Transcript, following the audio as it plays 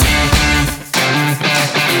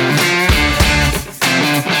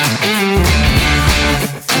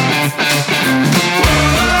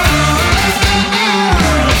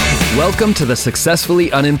Welcome to the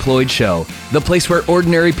Successfully Unemployed Show, the place where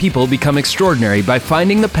ordinary people become extraordinary by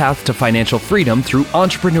finding the path to financial freedom through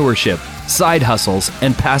entrepreneurship, side hustles,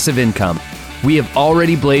 and passive income. We have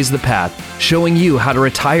already blazed the path, showing you how to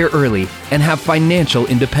retire early and have financial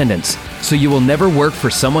independence, so you will never work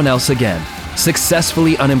for someone else again.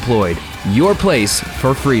 Successfully Unemployed, your place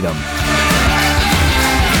for freedom.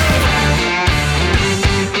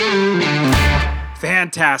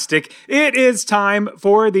 Fantastic. It is time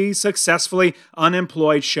for the Successfully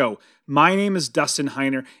Unemployed Show. My name is Dustin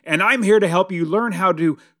Heiner, and I'm here to help you learn how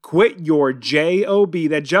to quit your JOB,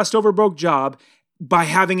 that just over broke job, by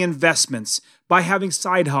having investments, by having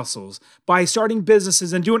side hustles, by starting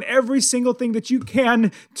businesses and doing every single thing that you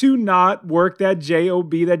can to not work that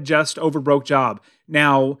JOB, that just over broke job.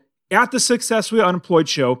 Now, at the Successfully Unemployed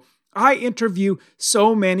Show, I interview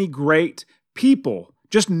so many great people,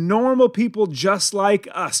 just normal people just like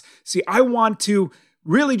us. See, I want to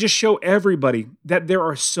really just show everybody that there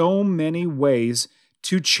are so many ways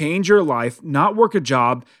to change your life, not work a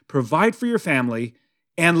job, provide for your family,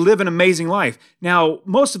 and live an amazing life. Now,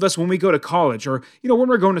 most of us, when we go to college or, when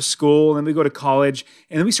we're going to school and we go to college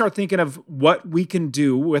and then we start thinking of what we can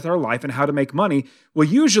do with our life and how to make money, well,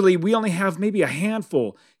 usually we only have maybe a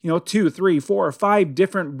handful, 2, 3, 4, or 5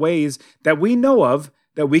 different ways that we know of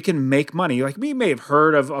that we can make money. Like we may have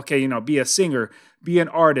heard of, be a singer, be an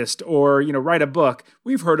artist, or, write a book.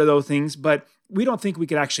 We've heard of those things, but we don't think we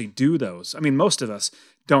could actually do those. I mean, most of us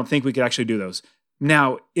don't think we could actually do those.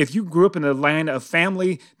 Now, if you grew up in a land of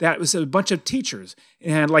family that was a bunch of teachers,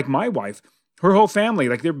 and like my wife, her whole family,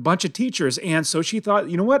 they're a bunch of teachers. And so she thought,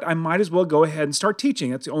 you know what, I might as well go ahead and start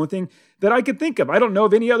teaching. That's the only thing that I could think of. I don't know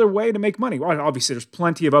of any other way to make money. Well, obviously, there's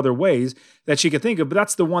plenty of other ways that she could think of, but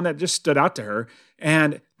that's the one that just stood out to her.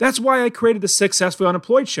 And that's why I created the Successfully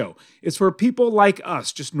Unemployed Show. It's for people like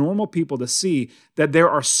us, just normal people, to see that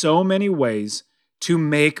there are so many ways to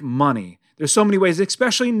make money. There's so many ways,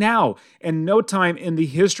 especially now. And no time in the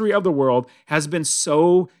history of the world has been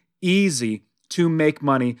so easy to make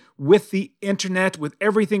money with the internet, with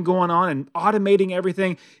everything going on and automating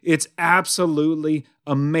everything. It's absolutely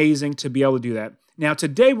amazing to be able to do that. Now,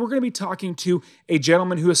 today we're going to be talking to a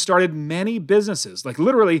gentleman who has started many businesses,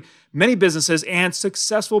 literally many businesses and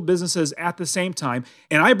successful businesses at the same time.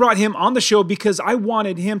 And I brought him on the show because I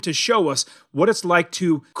wanted him to show us what it's like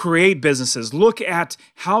to create businesses, look at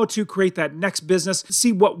how to create that next business,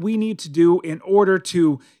 see what we need to do in order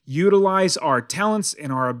to utilize our talents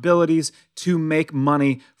and our abilities to make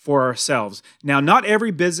money for ourselves. Now, not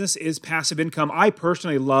every business is passive income. I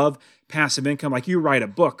personally love passive income. Like you write a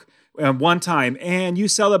book one time and you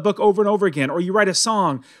sell that book over and over again, or you write a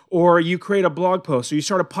song, or you create a blog post, or you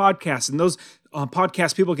start a podcast, and those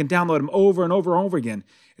podcasts, people can download them over and over and over again.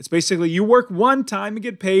 It's basically you work one time and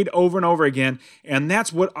get paid over and over again, and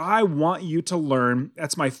that's what I want you to learn.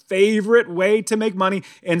 That's my favorite way to make money,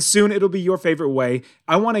 and soon it'll be your favorite way.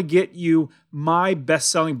 I want to get you my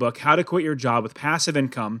best-selling book, How to Quit Your Job with Passive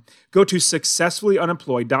Income. Go to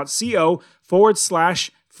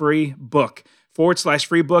successfullyunemployed.co/free book.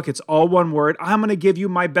 /free book. It's all one word. I'm going to give you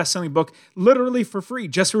my best-selling book literally for free,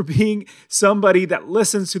 just for being somebody that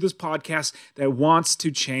listens to this podcast that wants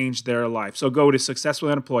to change their life. So go to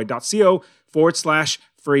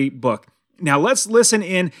successfullyunemployed.co/free book. Now let's listen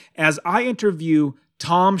in as I interview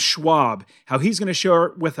Tom Schwab, how he's going to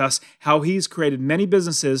share with us how he's created many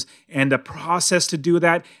businesses and the process to do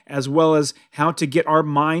that, as well as how to get our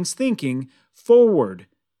minds thinking forward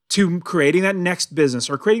to creating that next business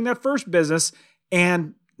or creating that first business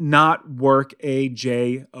and not work a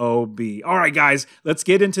JOB. All right, guys, let's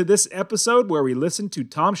get into this episode where we listen to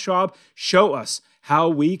Tom Schwab show us how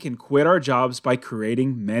we can quit our jobs by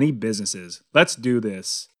creating many businesses. Let's do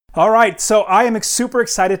this. All right, so I am super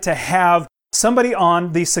excited to have somebody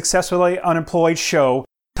on the Successfully Unemployed Show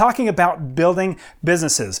talking about building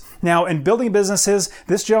businesses. Now, in building businesses,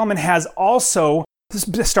 this gentleman has also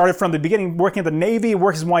started from the beginning, working at the Navy,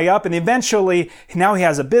 works his way up, and eventually now he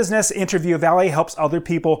has a business, Interview Valley, helps other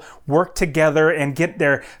people work together and get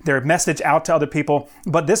their message out to other people.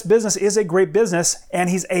 But this business is a great business, and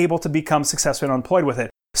he's able to become successfully unemployed with it.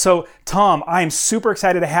 So, Tom, I am super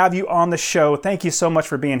excited to have you on the show. Thank you so much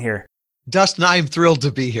for being here. Dustin, I am thrilled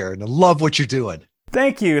to be here, and I love what you're doing.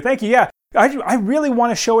 Thank you. Yeah, I really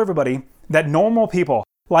want to show everybody that normal people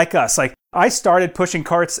like us, I started pushing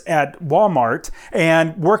carts at Walmart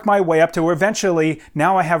and worked my way up to where eventually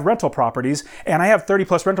now I have rental properties, and I have 30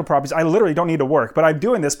 plus rental properties. I literally don't need to work, but I'm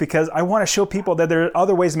doing this because I want to show people that there are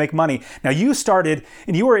other ways to make money. Now, you started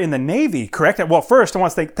and you were in the Navy, correct? Well, first I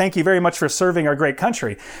want to thank you very much for serving our great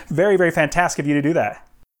country. Very, very fantastic of you to do that.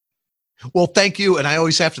 Well, thank you. And I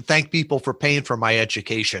always have to thank people for paying for my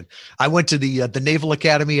education. I went to the Naval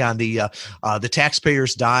Academy on the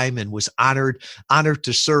taxpayer's dime and was honored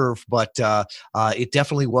to serve. But it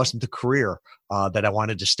definitely wasn't the career that I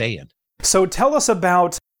wanted to stay in. So tell us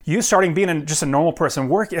about you starting being just a normal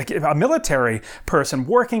person, a military person,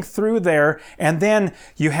 working through there, and then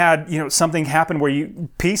you had something happen where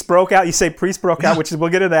peace broke out. You say peace broke out, which is, we'll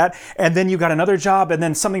get to that, and then you got another job, and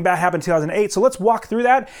then something bad happened in 2008. So let's walk through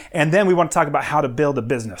that, and then we want to talk about how to build a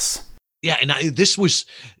business. Yeah, and this was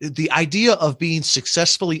the idea of being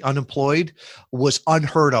successfully unemployed was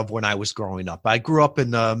unheard of when I was growing up. I grew up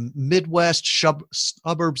in the Midwest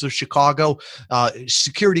suburbs of Chicago.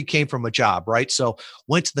 Security came from a job, right? So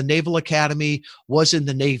went to the Naval Academy, was in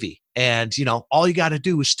the Navy, and all you got to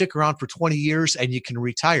do is stick around for 20 years and you can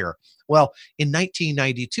retire. Well, in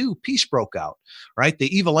 1992, peace broke out, right?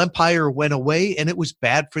 The evil empire went away and it was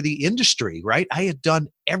bad for the industry, right? I had done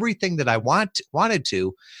everything that I wanted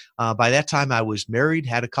to. By that time, I was married,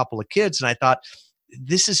 had a couple of kids, and I thought,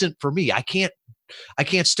 this isn't for me. I can't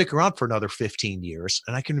stick around for another 15 years.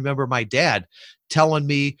 And I can remember my dad telling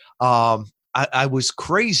me I was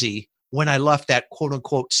crazy when I left that quote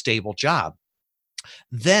unquote stable job.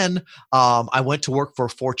 Then I went to work for a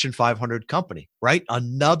Fortune 500 company, right?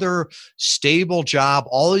 Another stable job.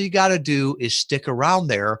 All you got to do is stick around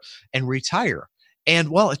there and retire. And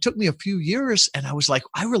well, it took me a few years and I was like,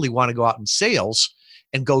 I really want to go out in sales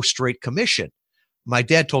and go straight commission. My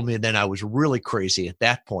dad told me then I was really crazy at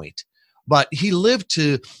that point, but he lived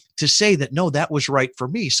to say that, no, that was right for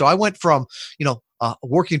me. So I went from,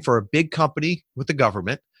 working for a big company with the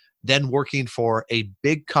government, then working for a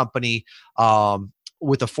big company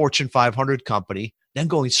with a Fortune 500 company, then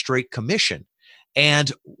going straight commission.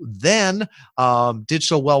 And then did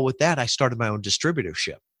so well with that, I started my own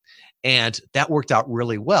distributorship. And that worked out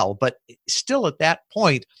really well. But still at that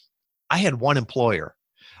point, I had one employer,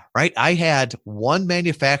 right? I had one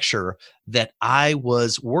manufacturer that I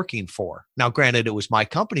was working for. Now, granted, it was my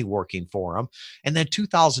company working for them. And then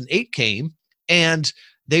 2008 came and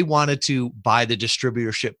they wanted to buy the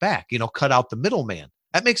distributorship back, cut out the middleman.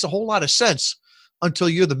 That makes a whole lot of sense until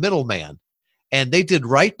you're the middleman. And they did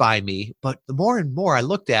right by me. But the more and more I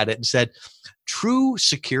looked at it and said, true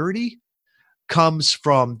security comes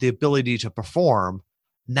from the ability to perform,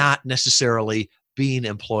 not necessarily being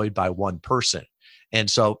employed by one person. And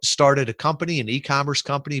so started a company, an e-commerce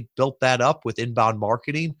company, built that up with inbound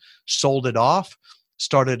marketing, sold it off,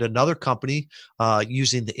 started another company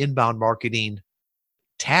using the inbound marketing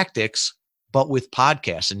tactics, but with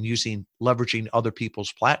podcasts and leveraging other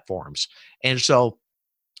people's platforms. And so,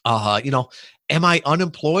 am I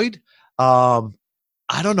unemployed?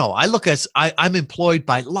 I don't know. I look as I'm employed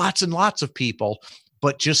by lots and lots of people,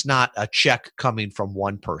 but just not a check coming from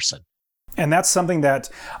one person. And that's something that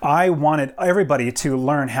I wanted everybody to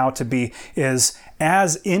learn how to be, is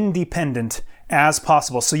as independent as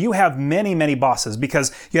possible. So you have many, many bosses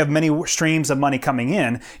because you have many streams of money coming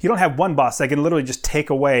in. You don't have one boss that can literally just take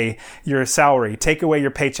away your salary, take away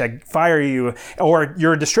your paycheck, fire you, or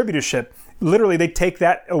your distributorship. Literally, they take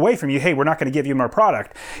that away from you. Hey, we're not going to give you more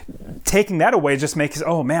product. Taking that away just makes,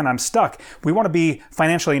 oh man, I'm stuck. We want to be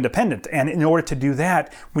financially independent. And in order to do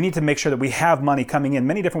that, we need to make sure that we have money coming in,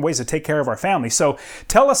 many different ways to take care of our family. So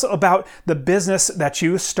tell us about the business that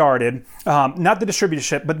you started, not the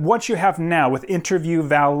distributorship, but what you have now with Interview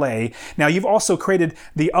Valet. Now, you've also created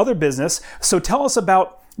the other business. So tell us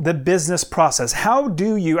about the business process. How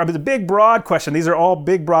do you, it's a big, broad question. These are all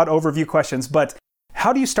big, broad overview questions, but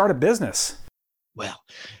how do you start a business? Well,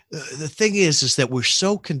 the thing is that we're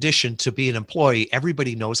so conditioned to be an employee.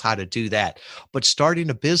 Everybody knows how to do that. But starting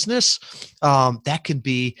a business, that can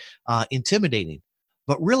be intimidating.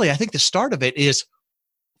 But really, I think the start of it is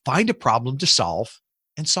find a problem to solve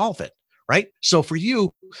and solve it, right? So for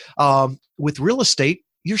you, with real estate,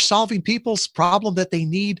 you're solving people's problem that they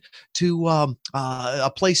need to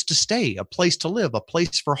a place to stay, a place to live, a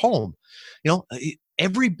place for home.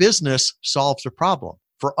 Every business solves a problem.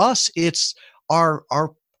 For us, it's our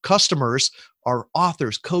customers, our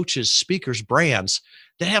authors, coaches, speakers, brands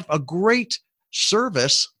that have a great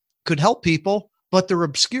service, could help people, but they're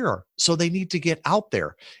obscure. So they need to get out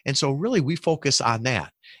there. And so really we focus on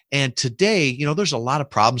that. And today, there's a lot of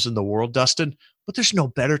problems in the world, Dustin, but there's no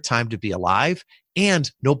better time to be alive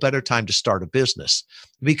and no better time to start a business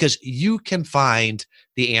because you can find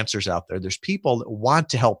the answers out there. There's people that want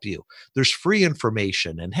to help you. There's free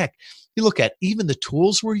information. And heck, you look at even the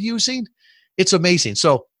tools we're using, it's amazing.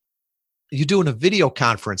 So you're doing a video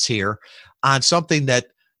conference here on something that,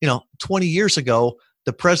 20 years ago,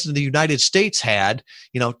 the president of the United States had,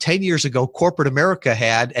 10 years ago, corporate America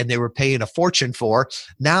had, and they were paying a fortune for.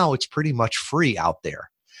 Now it's pretty much free out there.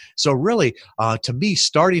 So really, to me,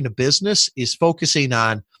 starting a business is focusing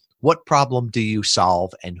on what problem do you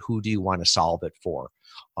solve and who do you want to solve it for.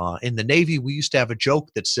 In the Navy, we used to have a joke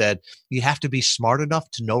that said, you have to be smart enough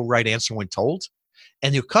to know right answer when told.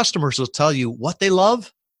 And your customers will tell you what they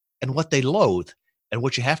love and what they loathe. And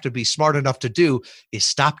what you have to be smart enough to do is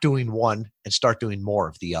stop doing one and start doing more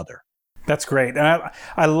of the other. That's great. And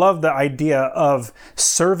I love the idea of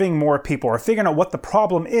serving more people or figuring out what the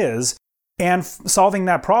problem is and solving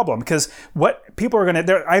that problem. Because what people are going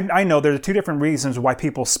to, I know there are two different reasons why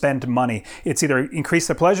people spend money. It's either increase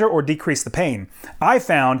the pleasure or decrease the pain. I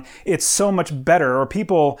found it's so much better, or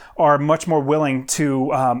people are much more willing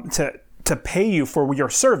to pay you for your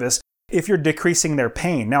service if you're decreasing their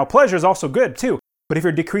pain. Now, pleasure is also good too. But if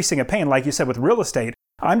you're decreasing a pain, like you said with real estate,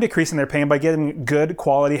 I'm decreasing their pain by getting good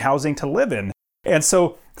quality housing to live in. And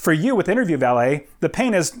so for you with Interview Valet, the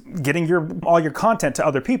pain is getting all your content to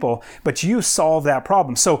other people, but you solve that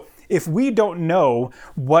problem. So if we don't know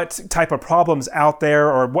what type of problems out there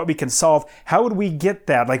or what we can solve, how would we get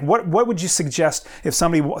that? Like what would you suggest if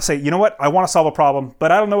somebody say, you know what, I want to solve a problem,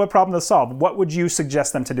 but I don't know what problem to solve. What would you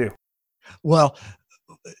suggest them to do? Well,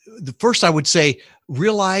 the first I would say,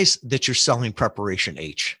 realize that you're selling Preparation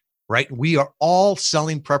H, right? We are all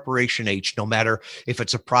selling Preparation H, no matter if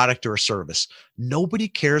it's a product or a service. Nobody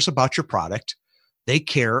cares about your product. They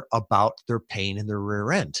care about their pain in their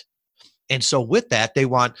rear end. And so with that, they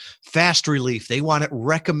want fast relief. They want it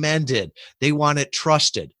recommended. They want it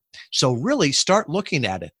trusted. So really start looking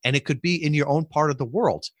at it. And it could be in your own part of the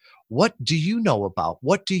world. What do you know about?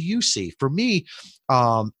 What do you see? For me,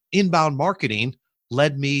 inbound marketing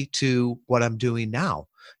led me to what I'm doing now,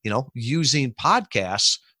 using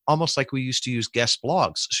podcasts almost like we used to use guest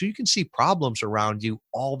blogs. So you can see problems around you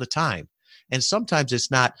all the time. And sometimes it's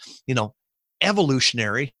not,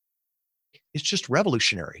 evolutionary. It's just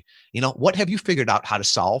revolutionary. What have you figured out how to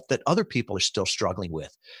solve that other people are still struggling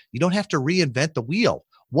with? You don't have to reinvent the wheel.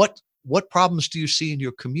 What problems do you see in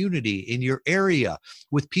your community, in your area,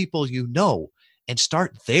 with people you know? And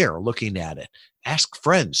start there looking at it. Ask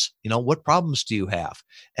friends, what problems do you have?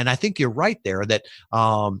 And I think you're right there that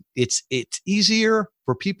it's easier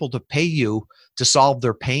for people to pay you to solve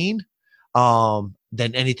their pain than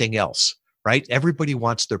anything else, right? Everybody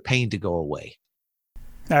wants their pain to go away.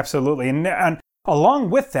 Absolutely. And along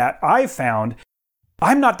with that, I found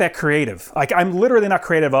I'm not that creative. Like I'm literally not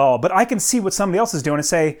creative at all, but I can see what somebody else is doing and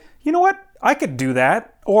say, you know what? I could do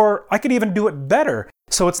that, or I could even do it better.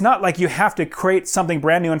 So it's not like you have to create something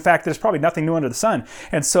brand new. In fact, there's probably nothing new under the sun.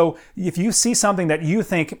 And so if you see something that you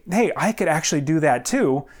think, hey, I could actually do that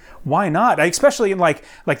too, why not? Especially in like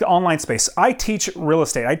the online space. I teach real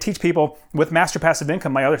estate. I teach people with Master Passive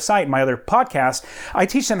Income, my other site, my other podcast. I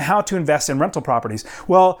teach them how to invest in rental properties.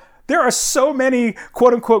 Well, there are so many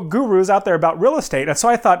quote unquote gurus out there about real estate. And so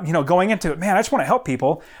I thought, going into it, man, I just want to help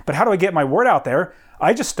people, but how do I get my word out there?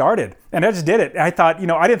 I just started and I just did it. I thought,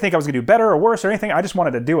 I didn't think I was going to do better or worse or anything. I just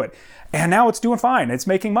wanted to do it. And now it's doing fine. It's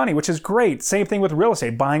making money, which is great. Same thing with real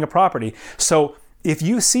estate, buying a property. So if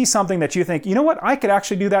you see something that you think, you know what, I could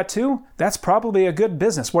actually do that too, that's probably a good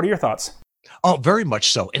business. What are your thoughts? Oh, very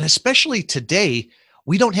much so. And especially today,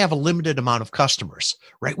 we don't have a limited amount of customers,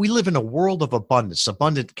 right? We live in a world of abundance,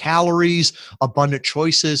 abundant calories, abundant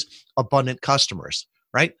choices, abundant customers,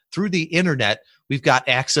 right? Through the internet, we've got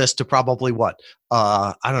access to probably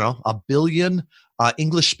a billion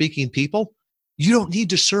English-speaking people. You don't need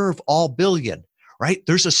to serve all billion, right?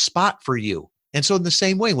 There's a spot for you. And so in the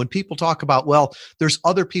same way, when people talk about, well, there's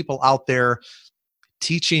other people out there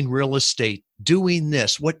teaching real estate, doing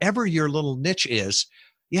this, whatever your little niche is,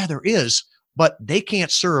 yeah, there is, but they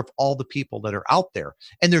can't serve all the people that are out there.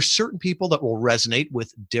 And there's certain people that will resonate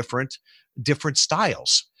with different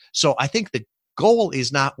styles. So I think the goal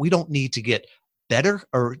is not, we don't need to get better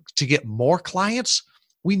or to get more clients.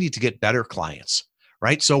 We need to get better clients,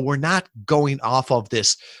 right? So we're not going off of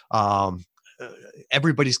this,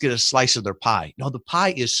 everybody's get a slice of their pie. No, the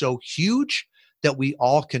pie is so huge that we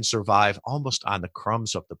all can survive almost on the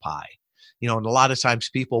crumbs of the pie. And a lot of times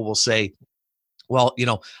people will say, well,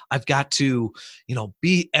 I've got to,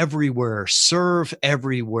 be everywhere, serve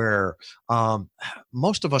everywhere.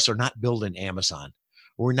 Most of us are not building Amazon.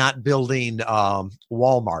 We're not building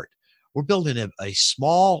Walmart. We're building a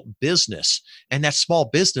small business, and that small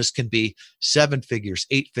business can be 7 figures,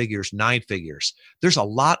 8 figures, 9 figures. There's a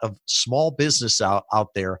lot of small business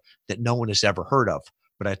out there that no one has ever heard of.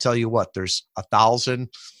 But I tell you what, there's 1,000,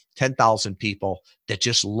 10,000 people that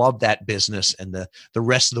just love that business, and the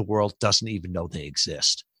rest of the world doesn't even know they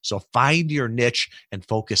exist. So find your niche and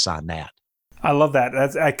focus on that. I love that.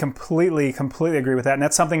 I completely agree with that. And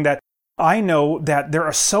that's something that I know that there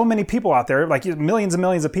are so many people out there, like millions and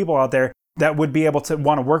millions of people out there that would be able to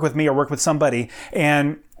want to work with me or work with somebody.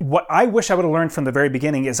 And what I wish I would have learned from the very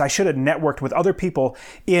beginning is I should have networked with other people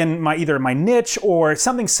in either my niche or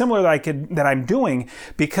something similar that I'm doing,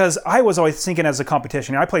 because I was always thinking as a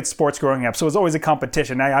competition. I played sports growing up, so it was always a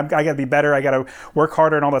competition. I got to be better. I got to work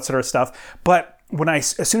harder and all that sort of stuff. But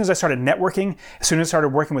as soon as I started networking, as soon as I started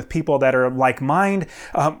working with people that are like mind,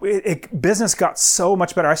 business got so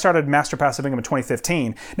much better. I started Master Passive Income in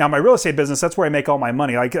 2015. Now my real estate business, that's where I make all my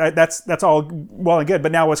money. Like that's all well and good.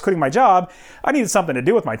 But now I was quitting my job. I needed something to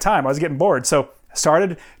do with my time. I was getting bored. So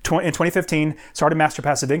started in 2015, started Master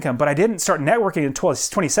Passive Income, but I didn't start networking until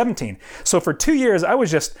 2017. So for 2 years, I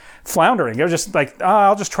was just floundering. I was just like,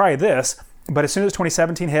 I'll just try this. But as soon as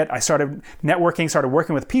 2017 hit, I started networking, started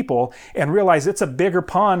working with people, and realized it's a bigger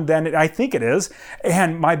pond than I think it is.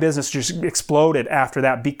 And my business just exploded after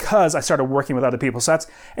that because I started working with other people. So that's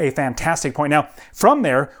a fantastic point. Now, from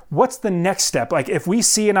there, what's the next step? Like if we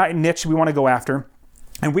see a niche we want to go after,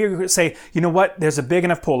 and we say, you know what, there's a big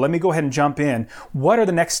enough pool, let me go ahead and jump in. What are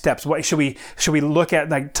the next steps? What should we look at,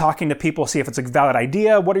 like talking to people, see if it's a valid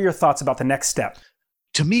idea? What are your thoughts about the next step?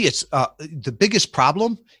 To me, it's the biggest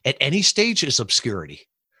problem at any stage is obscurity,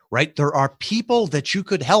 right? There are people that you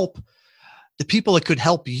could help. The people that could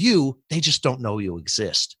help you, they just don't know you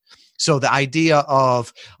exist. So the idea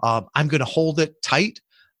of I'm going to hold it tight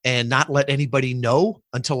and not let anybody know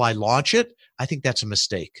until I launch it, I think that's a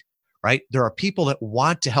mistake, right? There are people that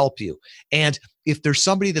want to help you. And if there's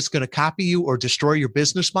somebody that's going to copy you or destroy your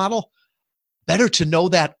business model, better to know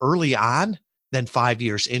that early on than 5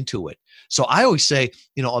 years into it. So I always say,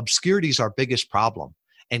 obscurity is our biggest problem,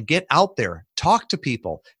 and get out there, talk to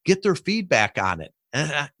people, get their feedback on it.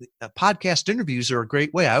 And podcast interviews are a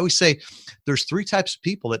great way. I always say there's 3 types of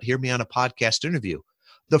people that hear me on a podcast interview.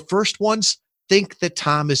 The first ones think that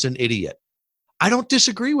Tom is an idiot. I don't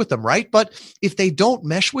disagree with them, right? But if they don't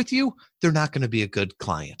mesh with you, they're not going to be a good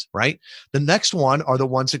client, right? The next one are the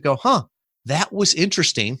ones that go, that was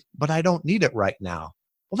interesting, but I don't need it right now.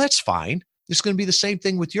 Well, that's fine. It's going to be the same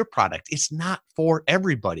thing with your product. It's not for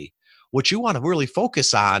everybody. What you want to really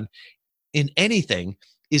focus on in anything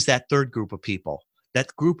is that third group of people,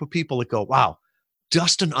 that group of people that go, wow,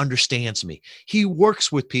 Dustin understands me. He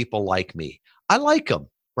works with people like me. I like him,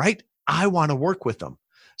 right? I want to work with them.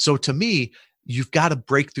 So to me, you've got to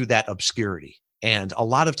break through that obscurity. And a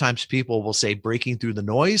lot of times people will say breaking through the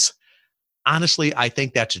noise. Honestly, I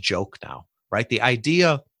think that's a joke now, right? The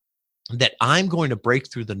idea that I'm going to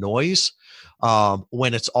break through the noise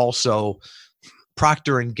when it's also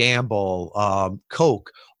Procter and Gamble,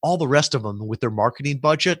 Coke, all the rest of them with their marketing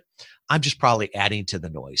budget, I'm just probably adding to the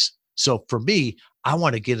noise. So for me, I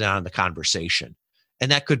want to get on the conversation.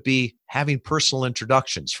 And that could be having personal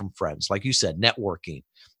introductions from friends, like you said, networking.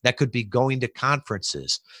 That could be going to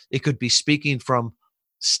conferences. It could be speaking from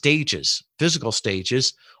stages, physical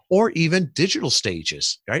stages, or even digital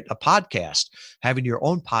stages, right? A podcast, having your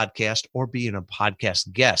own podcast or being a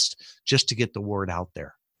podcast guest just to get the word out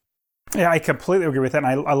there. Yeah, I completely agree with that.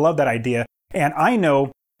 And I love that idea. And I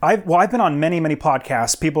know I've been on many, many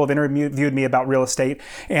podcasts. People have interviewed me about real estate.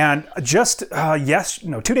 And just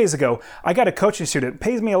 2 days ago, I got a coaching student,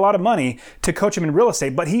 pays me a lot of money to coach him in real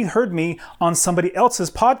estate, but he heard me on somebody else's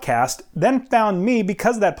podcast, then found me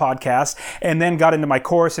because of that podcast, and then got into my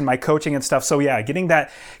course and my coaching and stuff. So yeah, getting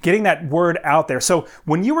that word out there. So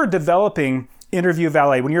when you were developing Interview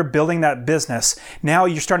Valet, when you're building that business, now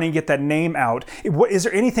you're starting to get that name out. Is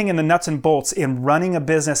there anything in the nuts and bolts in running a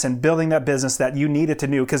business and building that business that you needed to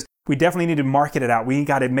do? Because we definitely need to market it out. We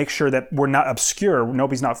got to make sure that we're not obscure.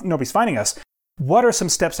 Nobody's finding us. What are some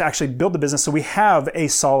steps to actually build the business so we have a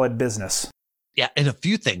solid business? Yeah, and a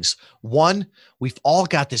few things. One, we've all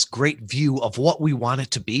got this great view of what we want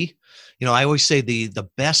it to be. I always say the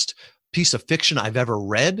best piece of fiction I've ever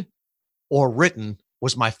read or written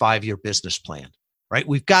was my 5-year business plan, right?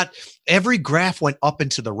 We've got every graph went up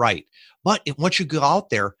and to the right, but once you go out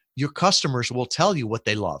there, your customers will tell you what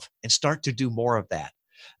they love and start to do more of that.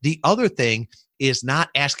 The other thing is not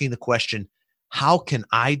asking the question, how can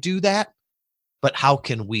I do that? But how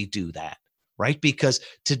can we do that, right? Because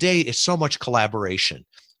today it's so much collaboration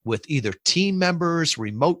with either team members,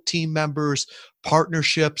 remote team members,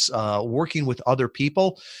 partnerships, working with other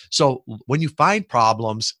people. So when you find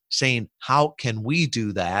problems, saying, how can we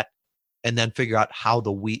do that? And then figure out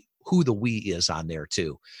who the we is on there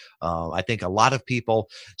too. I think a lot of people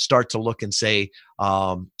start to look and say,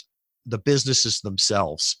 the businesses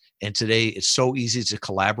themselves. And today it's so easy to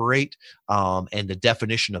collaborate, and the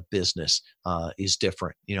definition of business is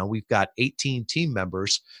different. We've got 18 team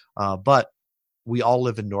members, but we all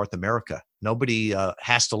live in North America. Nobody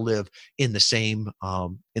has to live in the same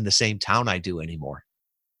town I do anymore.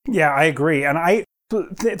 Yeah, I agree. And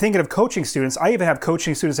thinking of coaching students, I even have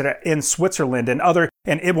coaching students that are in Switzerland and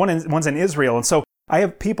one's in Israel. And so I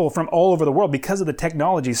have people from all over the world because of the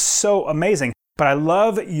technology. So amazing. But I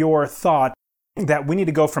love your thought that we need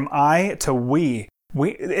to go from I to we.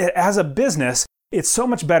 As a business, it's so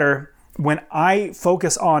much better when I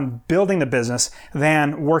focus on building the business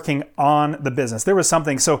than working on the business. There was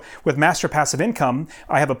something, so with Master Passive Income,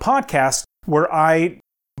 I have a podcast where I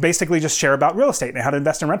basically just share about real estate and how to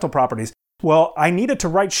invest in rental properties. Well, I needed to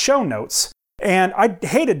write show notes and I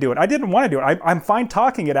hated doing it. I didn't want to do it. I'm fine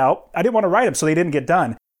talking it out. I didn't want to write them, so they didn't get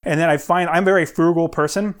done. And then I find I'm a very frugal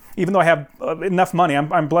person. Even though I have enough money,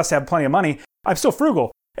 I'm blessed to have plenty of money, I'm still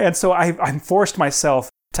frugal. And so I'm forced myself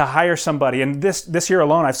to hire somebody. And this year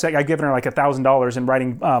alone, I've given her like $1,000 in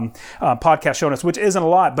writing podcast show notes, which isn't a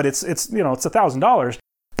lot, but it's $1,000.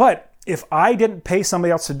 But if I didn't pay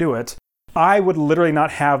somebody else to do it, I would literally not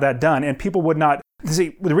have that done. And people would not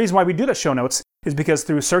see. The reason why we do the show notes is because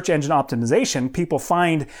through search engine optimization, people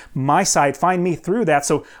find my site, find me through that.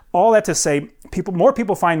 So all that to say, more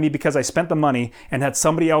people find me because I spent the money and had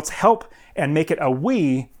somebody else help and make it a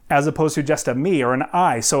we as opposed to just a me or an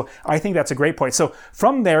I. So I think that's a great point. So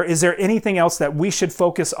from there, is there anything else that we should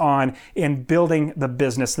focus on in building the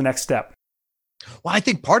business, the next step? Well, I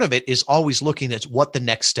think part of it is always looking at what the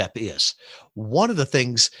next step is. One of the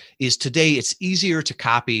things is today it's easier to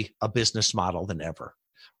copy a business model than ever,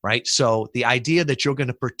 right? So the idea that you're going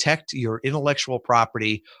to protect your intellectual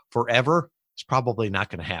property forever is probably not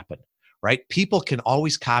going to happen, right? People can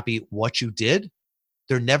always copy what you did.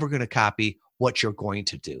 They're never going to copy what you're going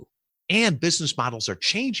to do. And business models are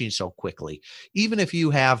changing so quickly. Even if you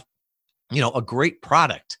have, a great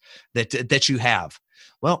product that you have,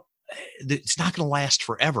 well, it's not going to last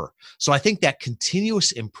forever. So I think that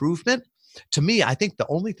continuous improvement, to me, I think the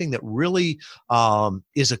only thing that really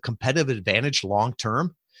is a competitive advantage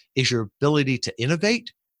long-term is your ability to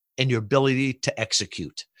innovate and your ability to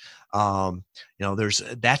execute. That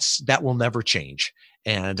will never change.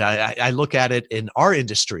 And I look at it in our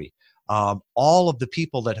industry, all of the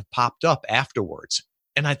people that have popped up afterwards.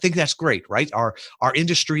 And I think that's great, right? Our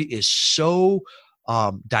industry is so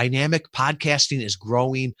dynamic. Podcasting is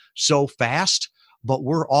growing so fast, but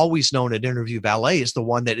we're always known at Interview Valet as the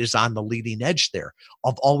one that is on the leading edge there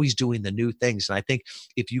of always doing the new things. And I think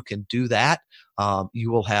if you can do that,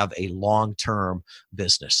 you will have a long-term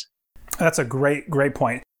business. That's a great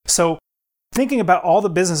point. So thinking about all the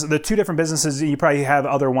businesses, the two different businesses, you probably have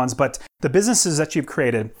other ones, but the businesses that you've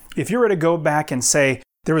created, if you were to go back and say,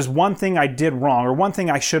 there was one thing I did wrong or one thing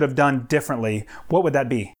I should have done differently, what would that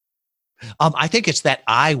be? I think it's that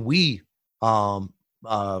we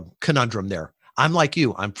conundrum there. I'm like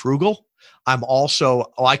you. I'm frugal. I'm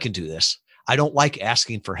also, I can do this. I don't like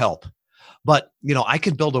asking for help. But, I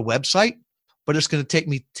can build a website, but it's going to take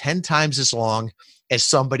me 10 times as long as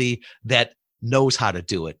somebody that knows how to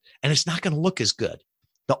do it. And it's not going to look as good.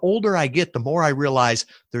 The older I get, the more I realize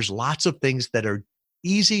there's lots of things that are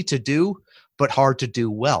easy to do, but hard to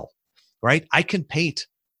do well, right? I can paint,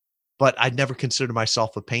 but I'd never consider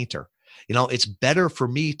myself a painter. It's better for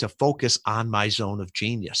me to focus on my zone of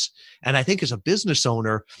genius. And I think as a business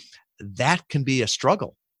owner, that can be a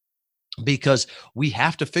struggle because we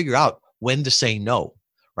have to figure out when to say no,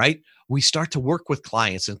 right? We start to work with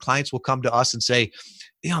clients and clients will come to us and say,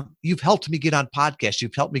 you've helped me get on podcasts.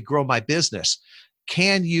 You've helped me grow my business.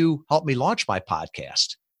 Can you help me launch my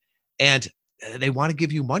podcast? And they want to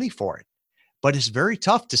give you money for it. But it's very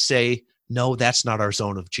tough to say, no, that's not our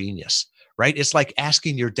zone of genius. Right? It's like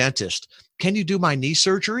asking your dentist, can you do my knee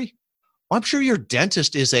surgery? Well, I'm sure your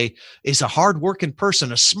dentist is a hardworking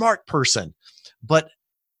person, a smart person, but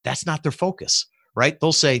that's not their focus, right?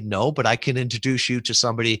 They'll say, no, but I can introduce you to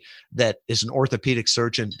somebody that is an orthopedic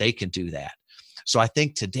surgeon. They can do that. So I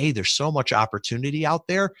think today there's so much opportunity out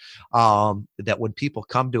there that when people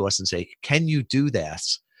come to us and say, can you do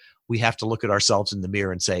this? We have to look at ourselves in the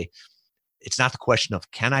mirror and say, it's not the question of,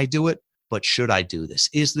 can I do it? But should I do this?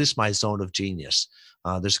 Is this my zone of genius?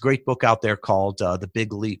 There's a great book out there called The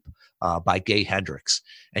Big Leap by Gay Hendricks.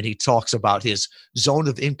 And he talks about his zone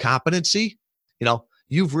of incompetency.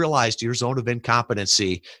 You've realized your zone of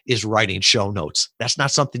incompetency is writing show notes. That's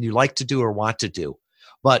not something you like to do or want to do.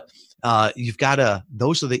 But you've got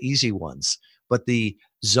those are the easy ones. But the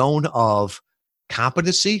zone of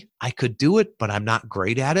competency, I could do it, but I'm not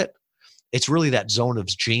great at it. It's really that zone of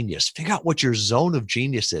genius. Figure out what your zone of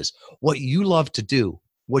genius is, what you love to do,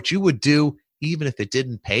 what you would do, even if it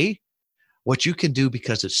didn't pay, what you can do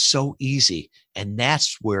because it's so easy. And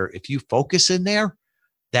that's where, if you focus in there,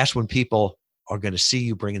 that's when people are going to see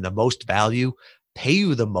you bringing the most value, pay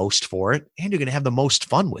you the most for it, and you're going to have the most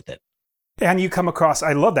fun with it. And you come across,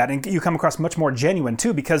 I love that, and you come across much more genuine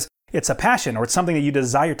too, because it's a passion or it's something that you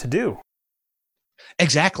desire to do.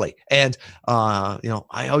 Exactly. And,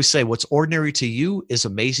 I always say what's ordinary to you is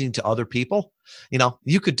amazing to other people.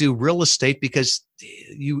 You could do real estate because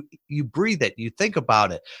you breathe it, you think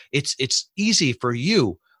about it. It's easy for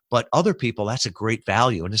you, but other people, that's a great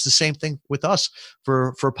value. And it's the same thing with us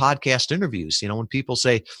for podcast interviews. When people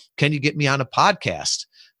say, can you get me on a podcast?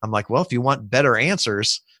 I'm like, well, if you want better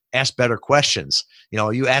answers, ask better questions.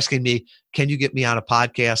 Are you asking me, can you get me on a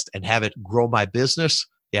podcast and have it grow my business?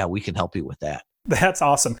 Yeah, we can help you with that. That's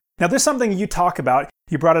awesome. Now, there's something you talk about.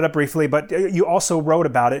 You brought it up briefly, but you also wrote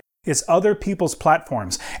about it. It's other people's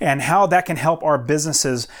platforms and how that can help our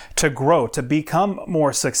businesses to grow, to become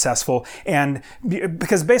more successful. And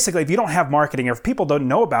because basically, if you don't have marketing, or if people don't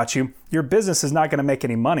know about you, your business is not going to make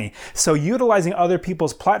any money. So utilizing other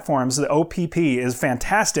people's platforms, the OPP is a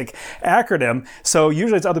fantastic acronym. So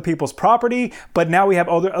usually it's other people's property, but now we have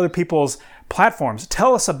other people's platforms.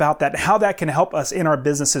 Tell us about that, how that can help us in our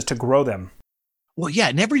businesses to grow them. Well, yeah,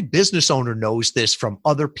 and every business owner knows this from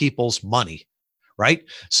other people's money, right?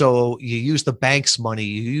 So you use the bank's money,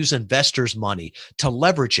 you use investors' money to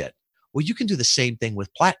leverage it. Well, you can do the same thing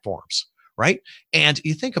with platforms, right? And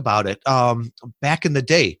you think about it, back in the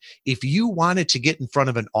day, if you wanted to get in front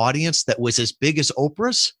of an audience that was as big as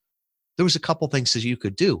Oprah's, there was a couple things that you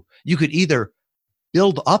could do. You could either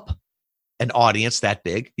build up an audience that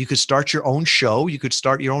big, you could start your own show, you could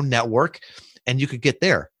start your own network, and you could get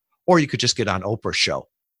there. Or you could just get on Oprah's show.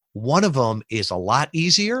 One of them is a lot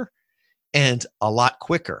easier and a lot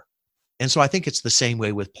quicker. And so I think it's the same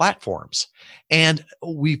way with platforms. And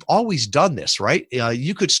we've always done this, right?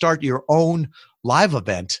 You could start your own live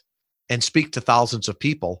event and speak to thousands of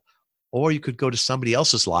people, or you could go to somebody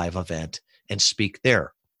else's live event and speak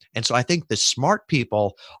there. And so I think the smart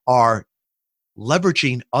people are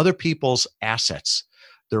leveraging other people's assets,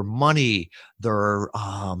 their money, their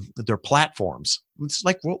platforms. It's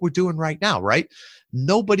like what we're doing right now, right?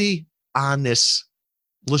 Nobody on this,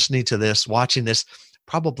 listening to this, watching this,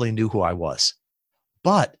 probably knew who I was.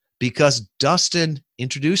 But because Dustin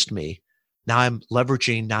introduced me, now I'm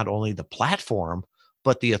leveraging not only the platform,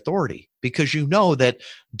 but the authority, because you know that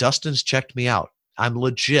Dustin's checked me out. I'm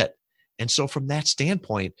legit. And so from that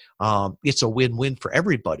standpoint, it's a win-win for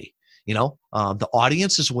everybody. The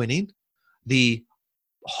audience is winning. The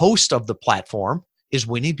host of the platform is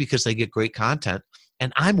winning because they get great content,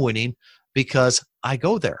 and I'm winning because I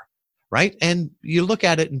go there, right? And you look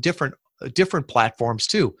at it in different platforms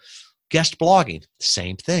too. Guest blogging,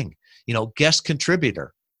 same thing. Guest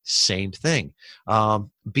contributor, same thing.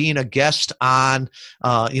 Being a guest on,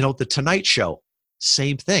 the Tonight Show,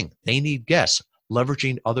 same thing. They need guests.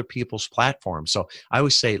 Leveraging other people's platforms. So I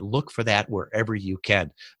always say, look for that wherever you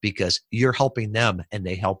can, because you're helping them and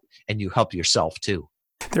they help, and you help yourself too.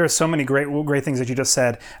 There are so many great things that you just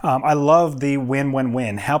said. I love the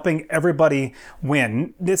win-win-win, helping everybody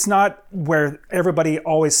win. It's not where there's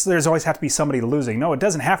always have to be somebody losing. No, it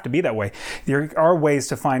doesn't have to be that way. There are ways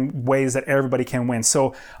to find ways that everybody can win.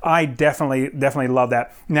 So I definitely love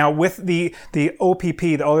that. Now with the OPP,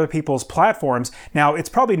 the other people's platforms, now it's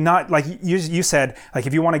probably not like you said, like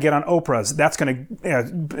if you want to get on Oprah's, that's going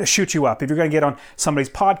to shoot you up. If you're going to get on somebody's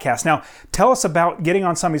podcast. Now tell us about getting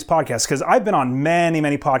on somebody's podcast, because I've been on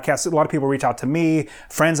many podcasts. A lot of people reach out to me,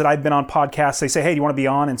 friends that I've been on podcasts. They say, hey, do you want to be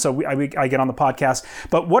on? And so I get on the podcast.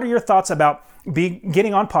 But what are your thoughts about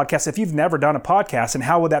getting on podcasts if you've never done a podcast, and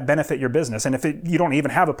how would that benefit your business? And if you don't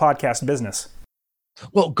even have a podcast business?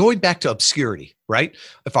 Well, going back to obscurity, right?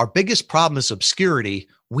 If our biggest problem is obscurity,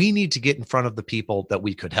 we need to get in front of the people that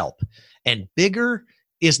we could help. And bigger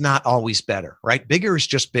is not always better, right? Bigger is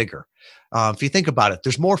just bigger. If you think about it,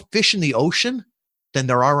 there's more fish in the ocean than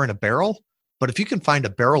there are in a barrel. But if you can find a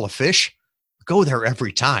barrel of fish, go there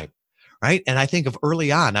every time, right? And I think of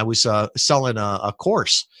early on, I was selling a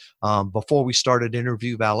course before we started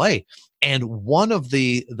Interview Valet. And one of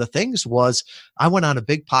the things was I went on a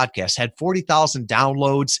big podcast, had 40,000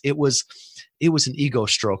 downloads. It was an ego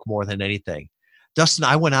stroke more than anything. Dustin,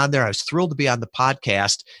 I went on there. I was thrilled to be on the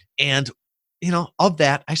podcast. And, of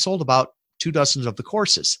that, I sold about 2 dozen of the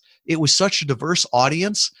courses. It was such a diverse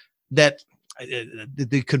audience that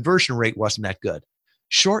the conversion rate wasn't that good.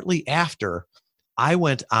 Shortly after, I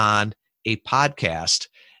went on a podcast,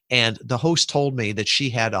 and the host told me that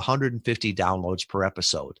she had 150 downloads per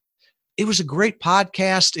episode. It was a great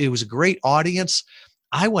podcast. It was a great audience.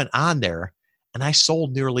 I went on there, and I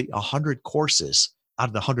sold nearly 100 courses out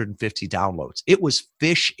of the 150 downloads. It was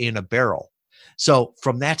fish in a barrel. So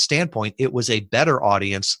from that standpoint, it was a better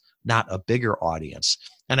audience, not a bigger audience.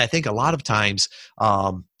 And I think a lot of times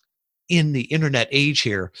in the internet age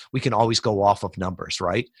here, we can always go off of numbers,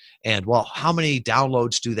 right? And well, how many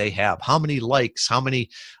downloads do they have? How many likes? How many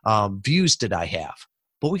views did I have?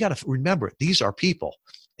 But we got to remember, these are people.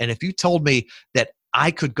 And if you told me that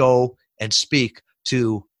I could go and speak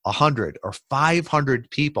to 100 or 500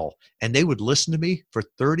 people and they would listen to me for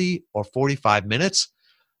 30 or 45 minutes,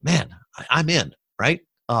 man, I'm in, right?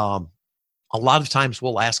 A lot of times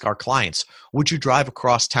we'll ask our clients, would you drive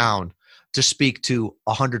across town to speak to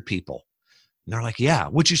 100 people? And they're like, yeah.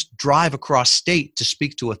 Would you drive across state to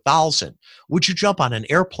speak to 1,000? Would you jump on an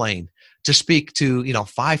airplane to speak to,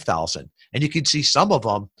 5,000? And you can see some of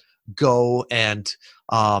them go and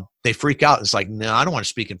they freak out. It's like, no, I don't want to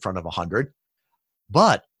speak in front of 100.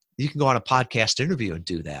 But you can go on a podcast interview and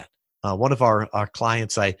do that. One of our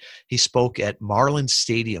clients, he spoke at Marlins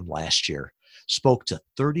Stadium last year, spoke to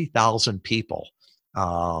 30,000 people.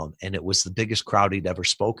 And it was the biggest crowd he'd ever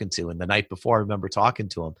spoken to. And the night before, I remember talking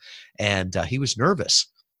to him, and he was nervous.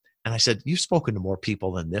 And I said, you've spoken to more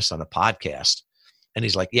people than this on a podcast. And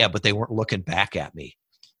he's like, yeah, but they weren't looking back at me.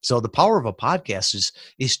 So the power of a podcast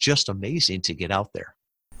is just amazing to get out there.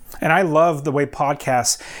 And I love the way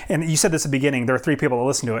podcasts, and you said this at the beginning, there are 3 people that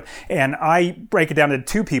listen to it. And I break it down to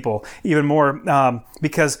 2 people even more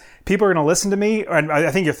because people are going to listen to me, and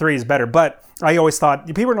I think your 3 is better, but I always thought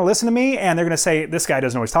people are going to listen to me and they're going to say, this guy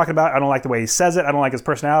doesn't know what he's talking about. I don't like the way he says it. I don't like his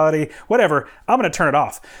personality, whatever. I'm going to turn it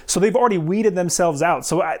off. So they've already weeded themselves out.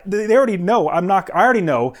 So they already know I already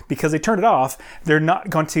know because they turned it off, they're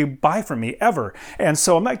not going to buy from me ever. And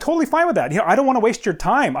so I'm like totally fine with that. I don't want to waste your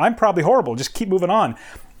time. I'm probably horrible. Just keep moving on.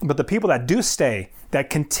 But the people that do stay, that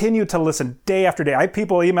continue to listen day after day, I have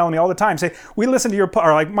people emailing me all the time, say, we listen to your,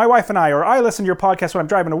 or like my wife and I listen to your podcast when I'm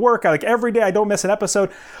driving to work. Every day I don't miss an episode,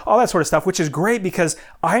 all that sort of stuff, which is great because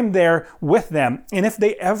I'm there with them. And if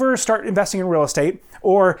they ever start investing in real estate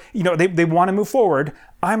or, they want to move forward,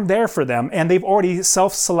 I'm there for them. And they've already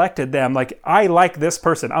self-selected them. Like, I like this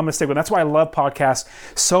person, I'm going to stick with them. That's why I love podcasts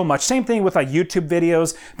so much. Same thing with like YouTube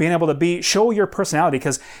videos, being able to show your personality.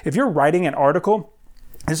 Because if you're writing an article,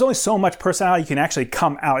 there's only so much personality can actually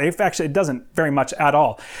come out. It doesn't very much at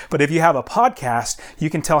all. But if you have a podcast,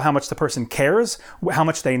 you can tell how much the person cares, how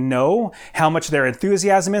much they know, how much their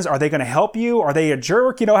enthusiasm is. Are they going to help you? Are they a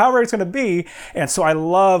jerk? However it's going to be. And so I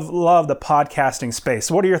love the podcasting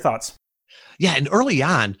space. What are your thoughts? Yeah, and early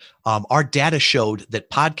on, our data showed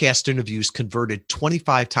that podcast interviews converted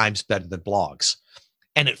 25 times better than blogs.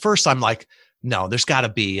 And at first I'm like, no, there's got to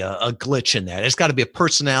be a glitch in there. There's got to be a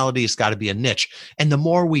personality. It's got to be a niche. And the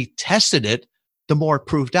more we tested it, the more it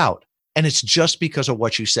proved out. And it's just because of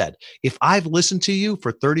what you said. If I've listened to you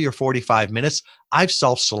for 30 or 45 minutes, I've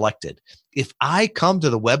self-selected. If I come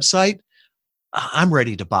to the website, I'm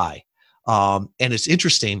ready to buy. And it's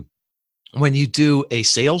interesting when you do a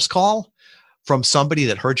sales call from somebody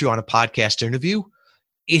that heard you on a podcast interview,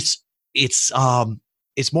 it's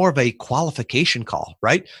more of a qualification call,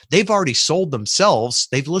 right? They've already sold themselves.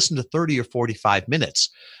 They've listened to 30 or 45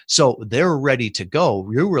 minutes. So they're ready to go.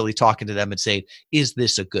 You're really talking to them and saying, is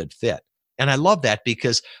this a good fit? And I love that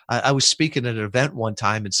because I was speaking at an event one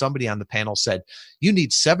time and somebody on the panel said, you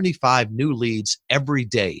need 75 new leads every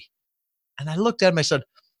day. And I looked at them, I said,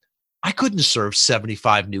 I couldn't serve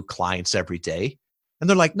 75 new clients every day. And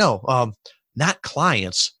they're like, no, not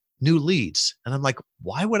clients, new leads. And I'm like,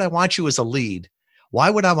 why would I want you as a lead? Why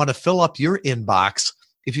would I want to fill up your inbox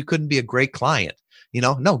if you couldn't be a great client?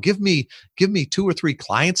 No, give me 2 or 3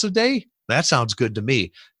 clients a day. That sounds good to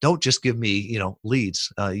me. Don't just give me,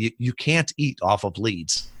 leads. You can't eat off of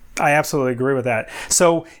leads. I absolutely agree with that.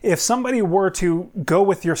 So if somebody were to go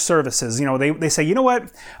with your services, they say, you know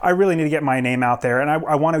what, I really need to get my name out there and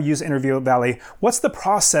I want to use Interview Valley. What's the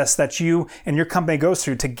process that you and your company goes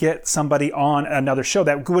through to get somebody on another show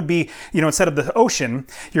that would be, instead of the ocean,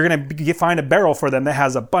 you're going to find a barrel for them that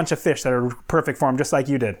has a bunch of fish that are perfect for them, just like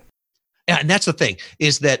you did. And that's the thing,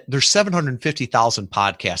 is that there's 750,000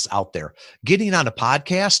 podcasts out there. Getting on a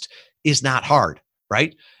podcast is not hard,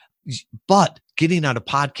 right? But getting on a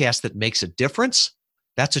podcast that makes a difference,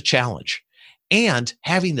 that's a challenge. And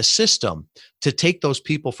having the system to take those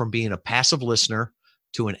people from being a passive listener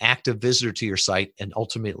to an active visitor to your site and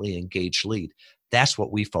ultimately engaged lead. That's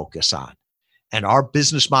what we focus on. And our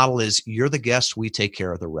business model is you're the guest, we take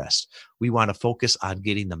care of the rest. We want to focus on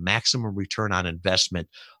getting the maximum return on investment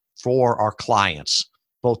for our clients,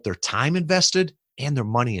 both their time invested and their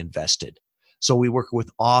money invested. So we work with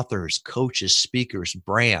authors, coaches, speakers,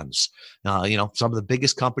 brands. Some of the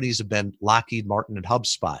biggest companies have been Lockheed Martin and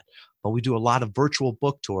HubSpot. But we do a lot of virtual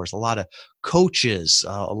book tours, a lot of coaches,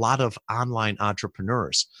 a lot of online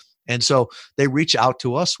entrepreneurs. And so they reach out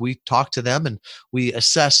to us, we talk to them, and we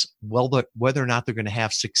assess whether or not they're going to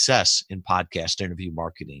have success in podcast interview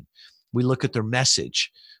marketing. We look at their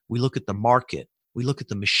message. We look at the market. We look at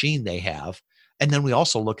the machine they have. And then we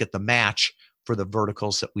also look at the match for the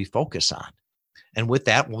verticals that we focus on. And with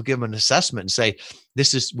that, we'll give them an assessment and say,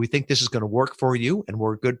 we think this is going to work for you and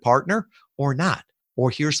we're a good partner, or not. Or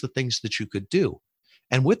here's the things that you could do.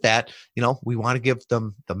 And with that, we want to give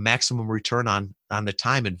them the maximum return on the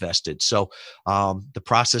time invested. So the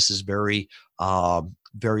process is very,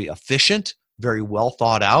 very efficient, very well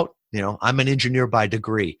thought out. I'm an engineer by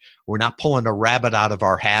degree. We're not pulling a rabbit out of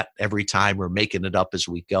our hat every time. We're making it up as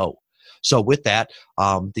we go. So with that,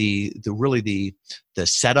 the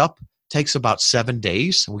setup takes about 7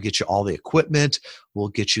 days. We'll get you all the equipment. We'll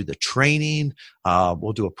get you the training.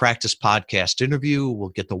 We'll do a practice podcast interview. We'll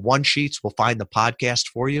get the one sheets. We'll find the podcast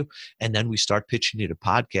for you. And then we start pitching you to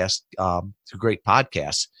podcast, to great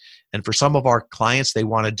podcasts. And for some of our clients, they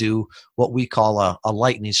want to do what we call a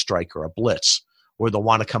lightning strike or a blitz, where they'll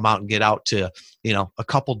want to come out and get out to, a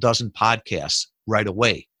couple dozen podcasts right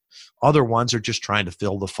away. Other ones are just trying to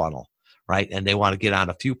fill the funnel, right? And they want to get on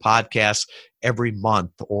a few podcasts every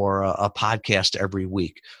month or a podcast every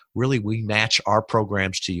week. Really, we match our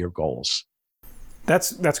programs to your goals.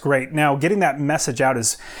 That's great. Now, getting that message out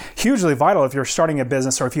is hugely vital if you're starting a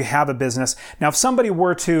business or if you have a business. Now, if somebody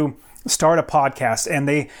were to start a podcast and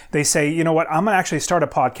they say, you know what, I'm going to actually start a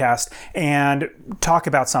podcast and talk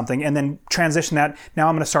about something and then transition that. Now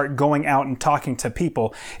I'm going to start going out and talking to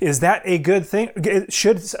people. Is that a good thing?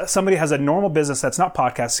 Should somebody has a normal business that's not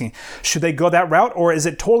podcasting, should they go that route, or is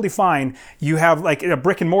it totally fine? You have like a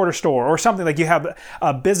brick and mortar store or something, like you have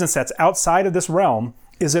a business that's outside of this realm.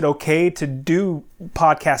 Is it okay to do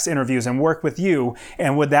podcast interviews and work with you?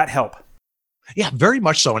 And would that help? Yeah, very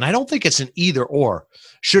much so. And I don't think it's an either or.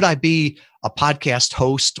 Should I be a podcast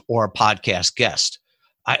host or a podcast guest?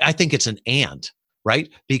 I think it's an and, right?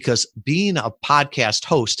 Because being a podcast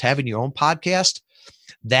host, having your own podcast,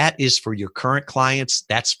 that is for your current clients.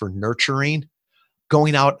 That's for nurturing.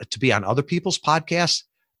 Going out to be on other people's podcasts,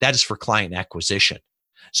 that is for client acquisition.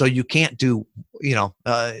 So you can't do,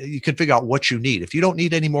 you can figure out what you need. If you don't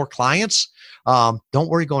need any more clients, don't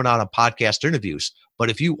worry going out on podcast interviews. But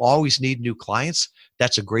if you always need new clients,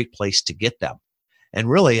 that's a great place to get them. And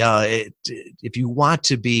really, if you want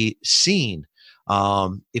to be seen,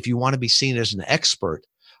 if you want to be seen as an expert,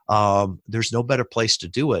 there's no better place to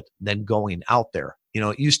do it than going out there.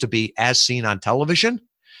 It used to be as seen on television.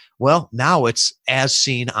 Well, now it's as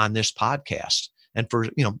seen on this podcast. And for,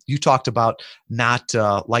 you talked about not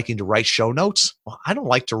liking to write show notes. Well, I don't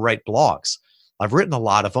like to write blogs. I've written a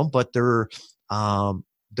lot of them, but they're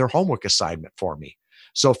homework assignment for me.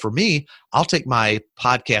 So for me, I'll take my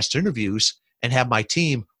podcast interviews and have my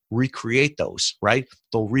team recreate those, right?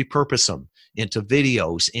 They'll repurpose them into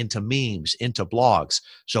videos, into memes, into blogs.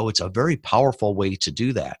 So it's a very powerful way to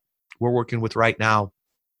do that. We're working with right now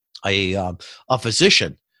a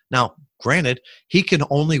physician. Now, granted, he can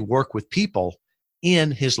only work with people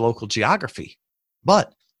in his local geography.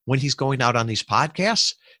 But when he's going out on these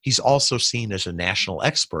podcasts, he's also seen as a national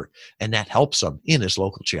expert, and that helps him in his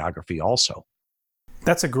local geography also.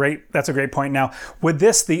 That's a great point. Now, would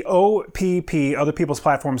this, the OPP, other people's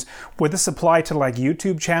platforms, would this apply to like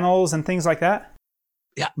YouTube channels and things like that?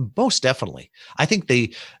 Yeah, most definitely. I think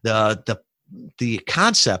the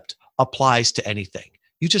concept applies to anything.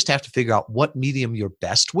 You just have to figure out what medium you're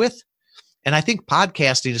best with. And I think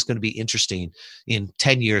podcasting is going to be interesting in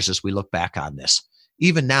 10 years as we look back on this.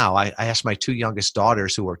 Even now, I asked my two youngest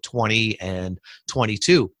daughters, who are 20 and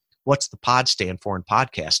 22, what's the pod stand for in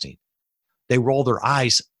podcasting? They roll their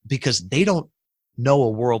eyes because they don't know a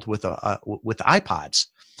world with iPods.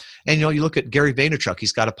 And, you look at Gary Vaynerchuk,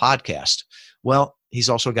 he's got a podcast. Well, he's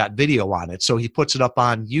also got video on it. So he puts it up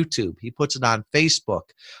on YouTube. He puts it on Facebook.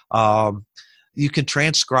 You can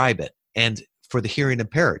transcribe it. And for the hearing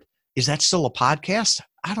impaired, is that still a podcast?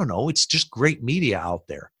 I don't know. It's just great media out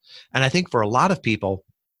there. And I think for a lot of people,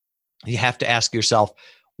 you have to ask yourself,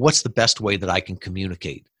 what's the best way that I can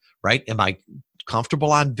communicate, right? Am I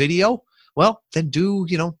comfortable on video? Well, then do,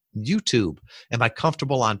 YouTube. Am I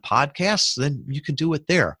comfortable on podcasts? Then you can do it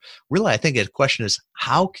there. Really, I think the question is,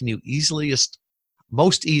 how can you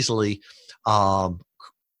most easily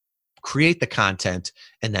create the content,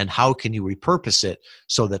 and then how can you repurpose it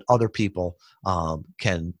so that other people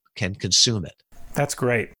can consume it? That's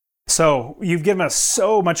great. So you've given us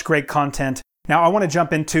so much great content. Now I want to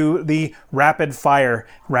jump into the rapid fire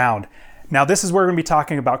round. Now this is where we're going to be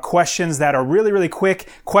talking about questions that are really, really quick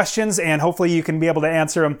questions, and hopefully you can be able to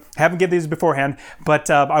answer them. I haven't given these beforehand, but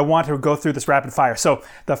I want to go through this rapid fire. So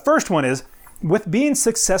the first one is, with being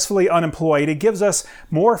successfully unemployed, it gives us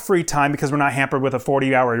more free time because we're not hampered with a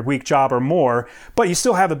 40-hour-a-week job or more, but you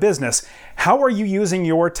still have a business. How are you using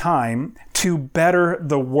your time to better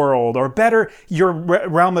the world or better your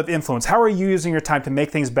realm of influence? How are you using your time to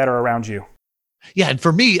make things better around you? Yeah. And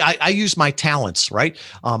for me, I use my talents, right?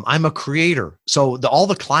 I'm a creator. So all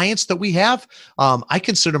the clients that we have, I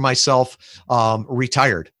consider myself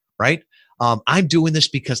retired, right? I'm doing this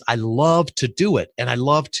because I love to do it, and I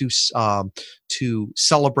love to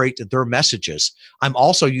celebrate their messages. I'm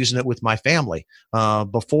also using it with my family.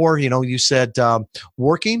 Before, you said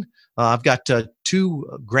working. I've got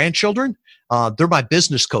 2 grandchildren. They're my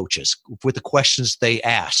business coaches with the questions they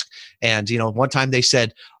ask. And one time they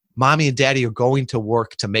said, "Mommy and Daddy are going to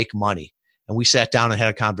work to make money." And we sat down and had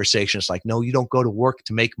a conversation. It's like, no, you don't go to work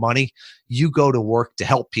to make money. You go to work to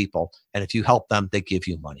help people. And if you help them, they give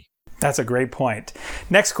you money. That's a great point.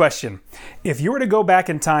 Next question. If you were to go back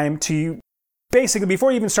in time to basically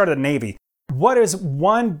before you even started the Navy, what is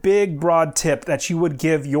one big broad tip that you would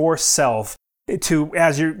give yourself to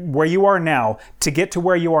where you are now to get to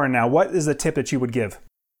where you are now? What is the tip that you would give?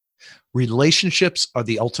 Relationships are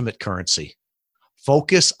the ultimate currency.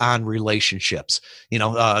 Focus on relationships.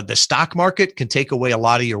 The stock market can take away a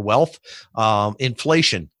lot of your wealth.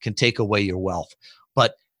 Inflation can take away your wealth.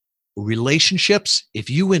 But relationships, if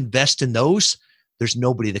you invest in those, there's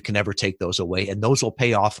nobody that can ever take those away. And those will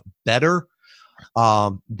pay off better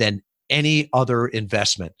than any other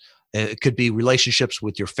investment. It could be relationships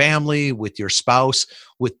with your family, with your spouse,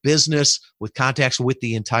 with business, with contacts with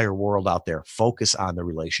the entire world out there. Focus on the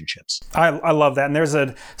relationships. I love that. And there's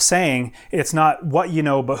a saying, it's not what you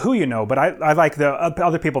know, but who you know. But I like the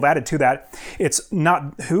other people have added to that. It's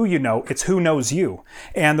not who you know, it's who knows you.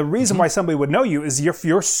 And the reason why somebody would know you is if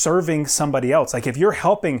you're serving somebody else, like if you're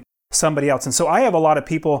helping somebody else. And so I have a lot of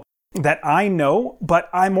people that I know, but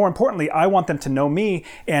more importantly, I want them to know me.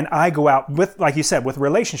 And I go out with, like you said, with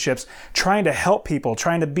relationships, trying to help people,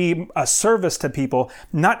 trying to be a service to people,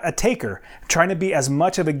 not a taker, trying to be as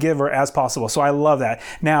much of a giver as possible. So I love that.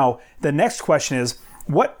 Now, the next question is,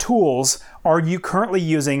 what tools are you currently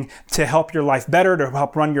using to help your life better, to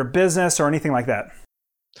help run your business or anything like that?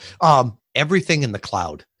 Everything in the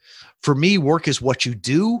cloud. For me, work is what you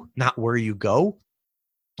do, not where you go.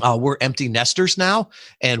 We're empty nesters now.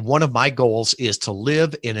 And one of my goals is to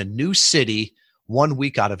live in a new city 1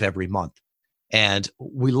 week out of every month. And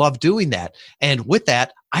we love doing that. And with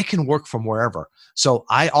that, I can work from wherever. So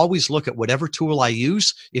I always look at whatever tool I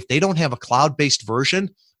use. If they don't have a cloud-based version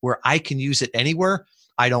where I can use it anywhere,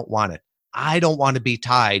 I don't want it. I don't want to be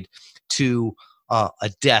tied to a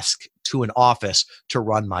desk, to an office to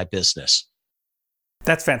run my business.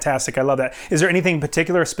 That's fantastic. I love that. Is there anything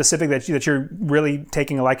particular, specific that you're really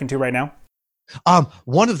taking a liking to right now?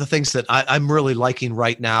 One of the things that I'm really liking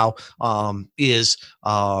right now is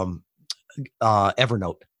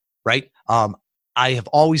Evernote, right? I have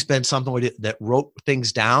always been somebody that wrote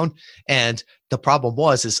things down, and the problem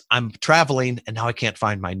is I'm traveling and now I can't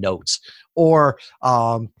find my notes, or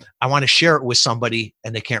I want to share it with somebody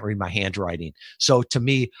and they can't read my handwriting. So to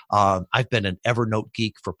me, I've been an Evernote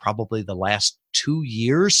geek for probably the last 2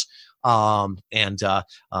 years, and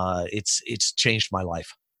it's changed my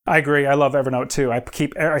life. I agree. I love Evernote too. I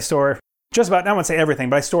store just about, I wouldn't say everything,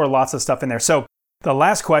 but I store lots of stuff in there. So the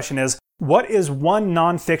last question is, what is one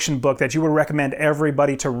nonfiction book that you would recommend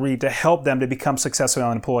everybody to read to help them to become successfully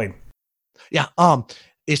unemployed? Yeah.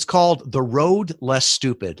 It's called The Road Less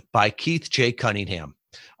Stupid by Keith J. Cunningham.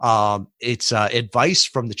 It's advice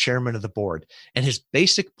from the chairman of the board. And his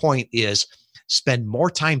basic point is spend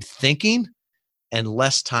more time thinking and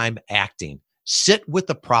less time acting. Sit with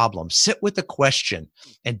the problem, sit with the question,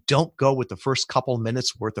 and don't go with the first couple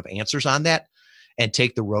minutes worth of answers on that, and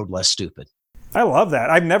take the road less stupid. I love that.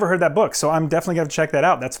 I've never heard that book, so I'm definitely going to check that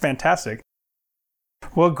out. That's fantastic.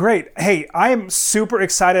 Well, great. Hey, I am super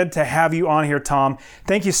excited to have you on here, Tom.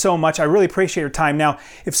 Thank you so much. I really appreciate your time. Now,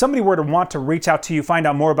 if somebody were to want to reach out to you, find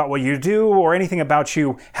out more about what you do or anything about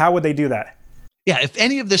you, how would they do that? Yeah, if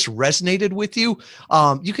any of this resonated with you,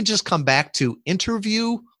 you can just come back to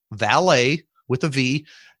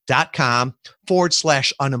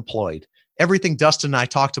interviewvalet.com/unemployed. Everything Dustin and I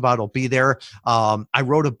talked about will be there. I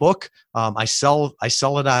wrote a book. I sell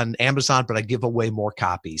it on Amazon, but I give away more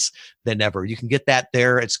copies than ever. You can get that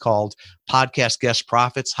there. It's called Podcast Guest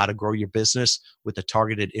Profits: How to Grow Your Business with a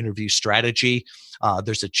Targeted Interview Strategy.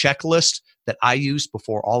 There's a checklist that I use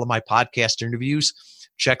before all of my podcast interviews,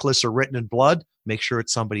 checklists are written in blood, make sure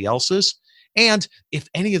it's somebody else's. And if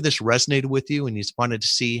any of this resonated with you and you wanted to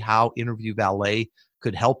see how Interview Valet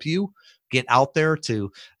could help you get out there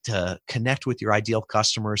to connect with your ideal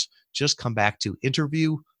customers, just come back to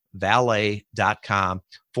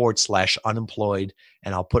interviewvalet.com/unemployed,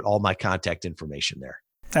 and I'll put all my contact information there.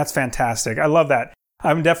 That's fantastic. I love that.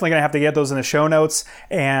 I'm definitely going to have to get those in the show notes.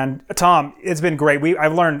 And Tom, it's been great.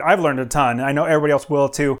 I've learned a ton. I know everybody else will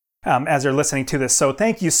too, as they're listening to this. So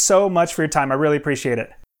thank you so much for your time. I really appreciate it.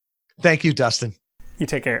 Thank you, Dustin. You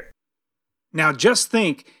take care. Now just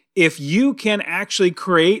think, if you can actually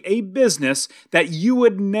create a business that you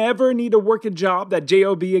would never need to work a job, that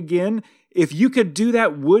job again, if you could do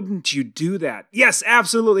that, wouldn't you do that? Yes,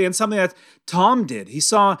 absolutely. And something that Tom did. He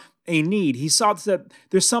saw a need. He saw that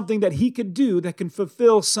there's something that he could do that can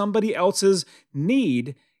fulfill somebody else's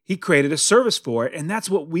need. He created a service for it, and that's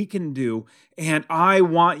what we can do. And I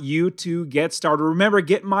want you to get started. Remember,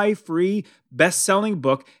 get my free best-selling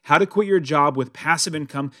book, How to Quit Your Job with Passive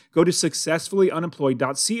Income. Go to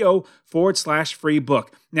successfullyunemployed.co/free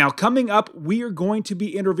book. Now, coming up, we are going to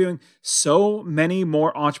be interviewing so many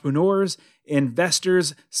more entrepreneurs,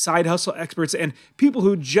 investors, side hustle experts, and people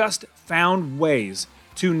who just found ways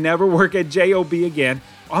to never work at JOB again.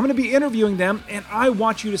 I'm going to be interviewing them, and I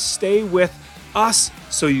want you to stay with us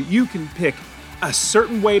so you can pick a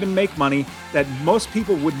certain way to make money that most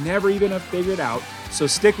people would never even have figured out. So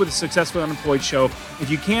stick with the Successfully Unemployed show. If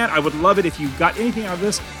you can, I would love it if you got anything out of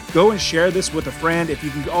this, go and share this with a friend. If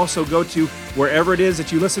you can also go to wherever it is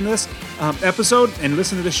that you listen to this episode and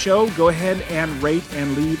listen to the show, go ahead and rate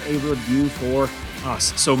and leave a review for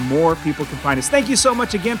us so more people can find us. Thank you so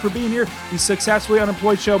much again for being here. The Successfully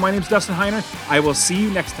Unemployed show. My name is Dustin Heiner. I will see you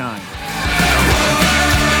next time.